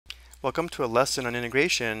Welcome to a lesson on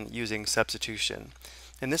integration using substitution.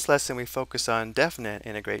 In this lesson, we focus on definite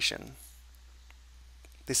integration.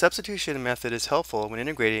 The substitution method is helpful when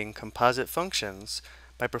integrating composite functions.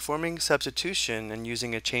 By performing substitution and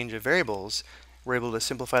using a change of variables, we're able to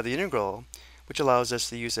simplify the integral, which allows us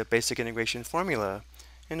to use a basic integration formula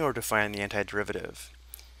in order to find the antiderivative.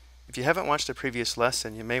 If you haven't watched a previous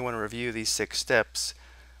lesson, you may want to review these 6 steps.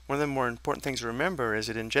 One of the more important things to remember is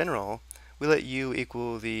that in general, we let u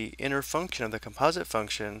equal the inner function of the composite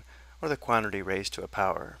function or the quantity raised to a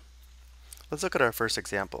power. Let's look at our first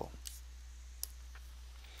example.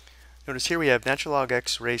 Notice here we have natural log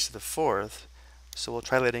x raised to the 4th, so we'll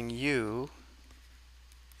try letting u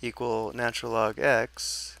equal natural log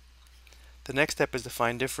x. The next step is to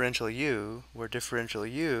find differential u, where differential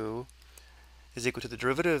u is equal to the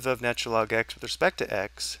derivative of natural log x with respect to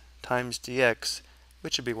x times dx,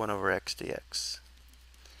 which would be 1 over x dx.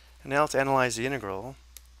 And now let's analyze the integral.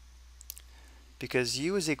 Because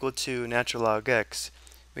u is equal to natural log x,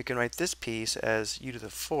 we can write this piece as u to the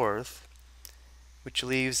 4th, which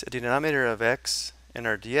leaves a denominator of x in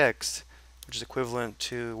our dx, which is equivalent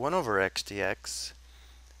to 1 over x dx.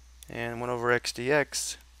 And 1 over x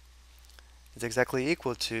dx is exactly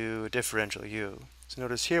equal to differential u. So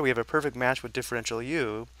notice here we have a perfect match with differential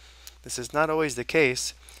u. This is not always the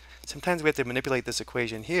case. Sometimes we have to manipulate this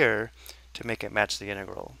equation here to make it match the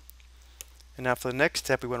integral. And now for the next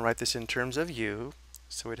step, we want to write this in terms of u.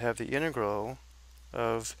 So we'd have the integral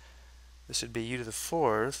of, this would be u to the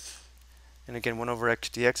 4th, and again 1 over x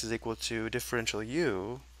dx is equal to differential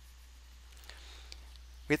u.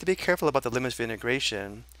 We have to be careful about the limits of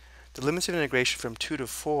integration. The limits of integration from 2 to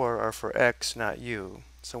 4 are for x, not u.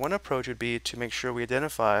 So one approach would be to make sure we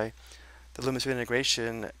identify the limits of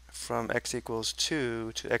integration from x equals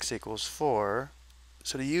 2 to x equals 4.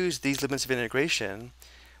 So to use these limits of integration,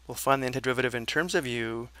 we'll find the antiderivative in terms of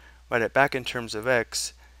u, write it back in terms of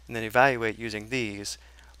x, and then evaluate using these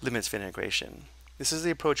limits of integration. This is the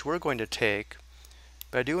approach we're going to take,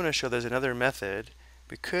 but I do want to show there's another method.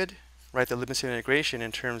 We could write the limits of integration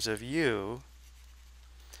in terms of u.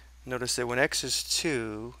 Notice that when x is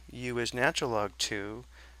 2, u is natural log 2.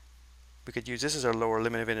 We could use this as our lower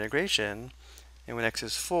limit of integration, and when x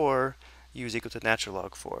is 4, u is equal to natural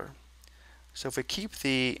log 4. So if we keep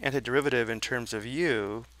the antiderivative in terms of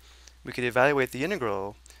u, we could evaluate the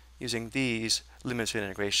integral using these limits of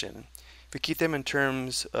integration. If we keep them in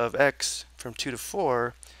terms of x from 2 to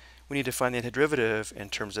 4, we need to find the antiderivative in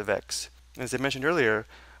terms of x. And as I mentioned earlier,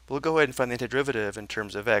 we'll go ahead and find the antiderivative in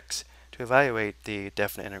terms of x to evaluate the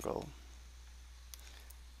definite integral.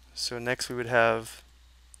 So next we would have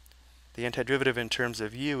the antiderivative in terms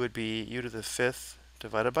of u would be u to the 5th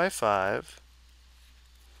divided by 5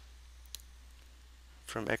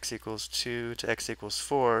 from x equals 2 to x equals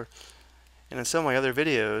 4. And in some of my other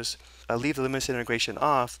videos, I'll leave the limits of integration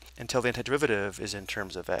off until the antiderivative is in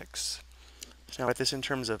terms of x. So now write this in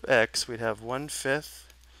terms of x, we'd have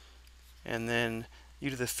 1/5, and then u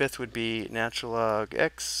to the 5th would be natural log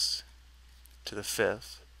x to the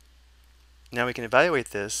 5th. Now we can evaluate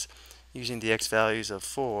this using the x values of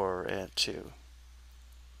 4 and 2.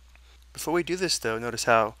 Before we do this though, notice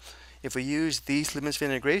how if we use these limits of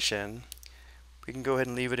integration, we can go ahead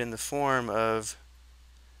and leave it in the form of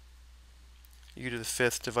u to the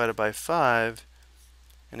 5th divided by 5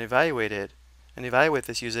 and evaluate it, and evaluate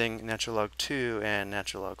this using natural log 2 and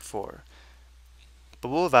natural log 4. But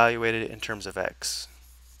we'll evaluate it in terms of x.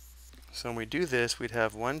 So when we do this, we'd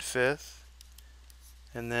have 1/5,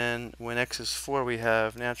 and then when x is 4, we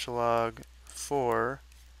have natural log 4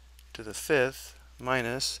 to the 5th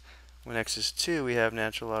minus, when x is 2, we have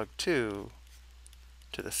natural log 2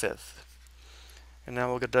 to the 5th. And now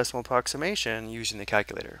we'll get a decimal approximation using the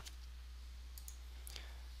calculator.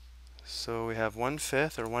 So we have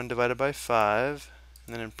 1/5, or 1 divided by 5,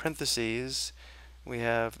 and then in parentheses we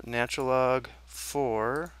have natural log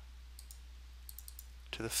 4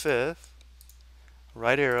 to the 5th,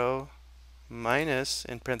 right arrow, minus,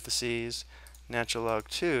 in parentheses, natural log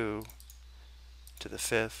 2 to the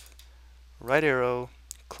 5th, right arrow,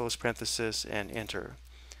 close parenthesis, and enter.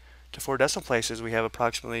 To 4 decimal places, we have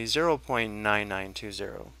approximately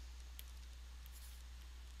 0.9920.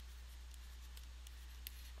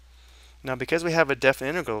 Now because we have a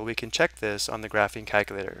definite integral, we can check this on the graphing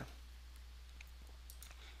calculator.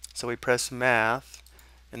 So we press Math,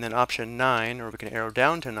 and then option 9, or we can arrow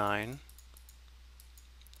down to 9.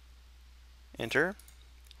 Enter.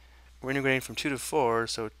 We're integrating from 2 to 4,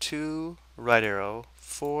 so 2 right arrow,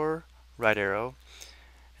 4 right arrow.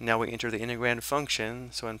 And now we enter the integrand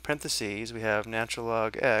function, so in parentheses we have natural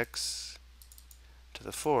log x to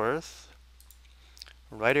the 4th,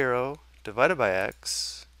 right arrow, divided by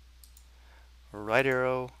x, right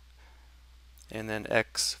arrow, and then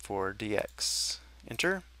x for dx.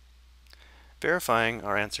 Enter. Verifying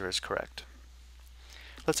our answer is correct.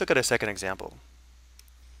 Let's look at a second example.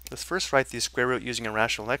 Let's first write the square root using a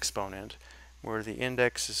rational exponent, where the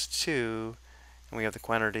index is 2, and we have the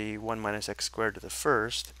quantity 1 minus x squared to the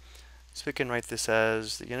first. So we can write this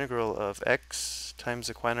as the integral of x times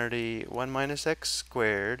the quantity 1 minus x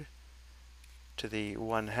squared to the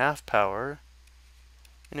 1/2 power,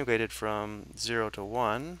 integrated from 0 to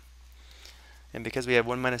 1. And because we have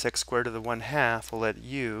 1 minus x squared to the 1/2, we'll let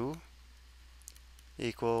u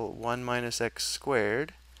equal 1 minus x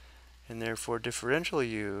squared, and therefore differential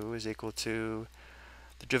u is equal to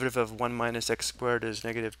the derivative of 1 minus x squared is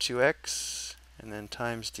negative 2x, and then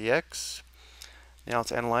times dx. Now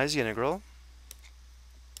let's analyze the integral.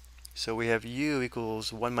 So we have u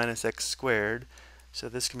equals 1 minus x squared, so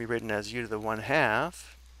this can be written as u to the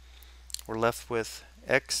 1/2. We're left with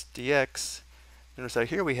x dx. Notice out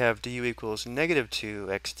here we have du equals negative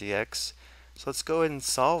 2x dx. So let's go ahead and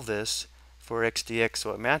solve this for x dx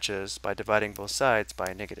so it matches by dividing both sides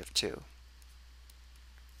by negative 2.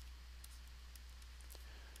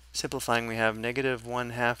 Simplifying, we have negative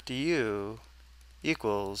 1/2 du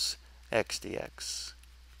equals x dx.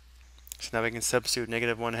 So now we can substitute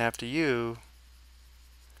negative 1/2 du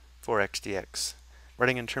for x dx.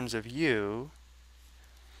 Writing in terms of u,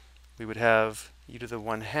 we would have u to the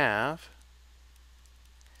 1/2,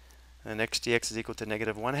 and then x dx is equal to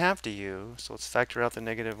negative 1/2 du. So let's factor out the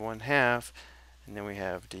negative 1/2, and then we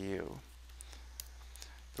have du.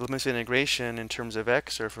 The limits of integration in terms of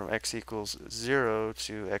x are from x equals 0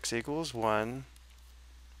 to x equals 1.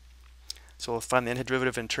 So we'll find the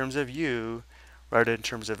antiderivative in terms of u, write it in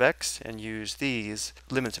terms of x, and use these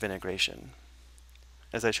limits of integration.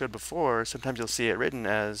 As I showed before, sometimes you'll see it written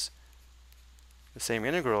as the same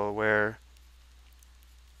integral where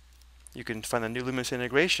you can find the new limits of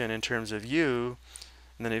integration in terms of u,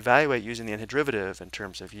 and then evaluate using the antiderivative in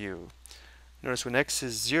terms of u. Notice when x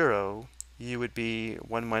is 0, u would be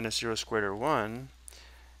 1 minus 0 squared, or 1.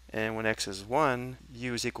 And when x is 1,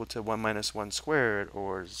 u is equal to 1 minus 1 squared,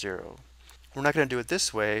 or 0. We're not going to do it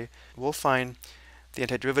this way. We'll find the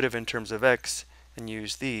antiderivative in terms of x and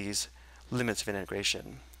use these limits of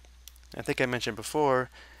integration. I think I mentioned before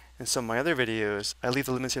in some of my other videos, I leave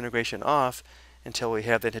the limits of integration off until we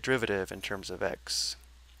have the antiderivative in terms of x.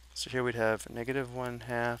 So here we'd have negative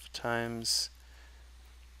 1/2 times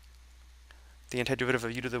the antiderivative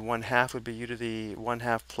of u to the 1/2 would be u to the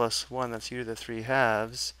 1/2 plus 1, that's u to the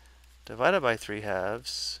 3/2, divided by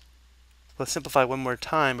 3/2. Let's simplify one more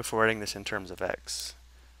time before writing this in terms of x.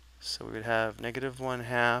 So we would have negative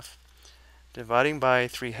 1/2 dividing by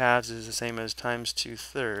 3/2 is the same as times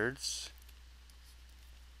 2/3.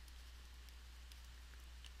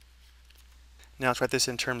 Now let's write this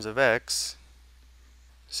in terms of x.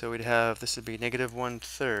 So we'd have, this would be negative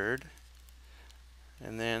 1/3,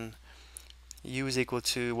 and then u is equal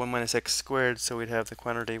to 1 minus x squared, so we'd have the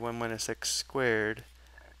quantity 1 minus x squared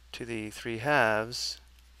to the 3/2.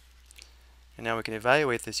 And now we can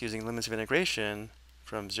evaluate this using limits of integration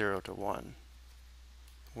from 0 to 1.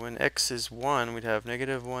 When x is 1, we'd have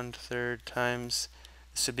negative 1/3 times,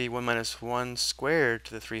 this would be 1 minus 1 squared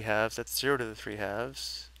to the 3/2, that's 0 to the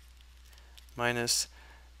 3/2, minus,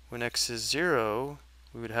 when x is 0,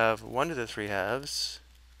 we would have 1 to the 3/2.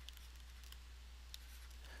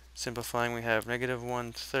 Simplifying, we have negative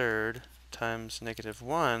 1/3 times negative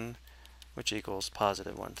 1, which equals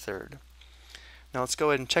positive 1/3. Now let's go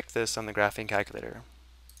ahead and check this on the graphing calculator.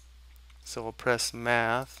 So we'll press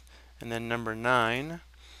Math, and then number 9,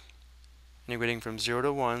 integrating from 0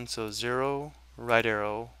 to 1, so 0, right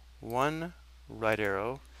arrow, 1, right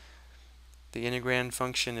arrow. The integrand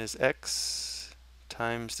function is x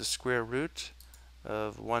times the square root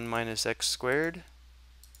of 1 minus x squared,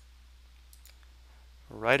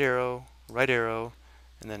 right arrow,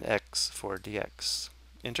 and then x for dx.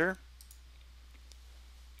 Enter.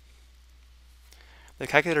 The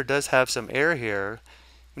calculator does have some error here.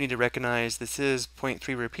 We need to recognize this is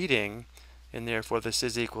 0.3 repeating, and therefore this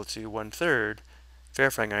is equal to 1/3.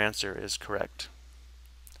 Verifying our answer is correct.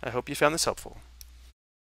 I hope you found this helpful.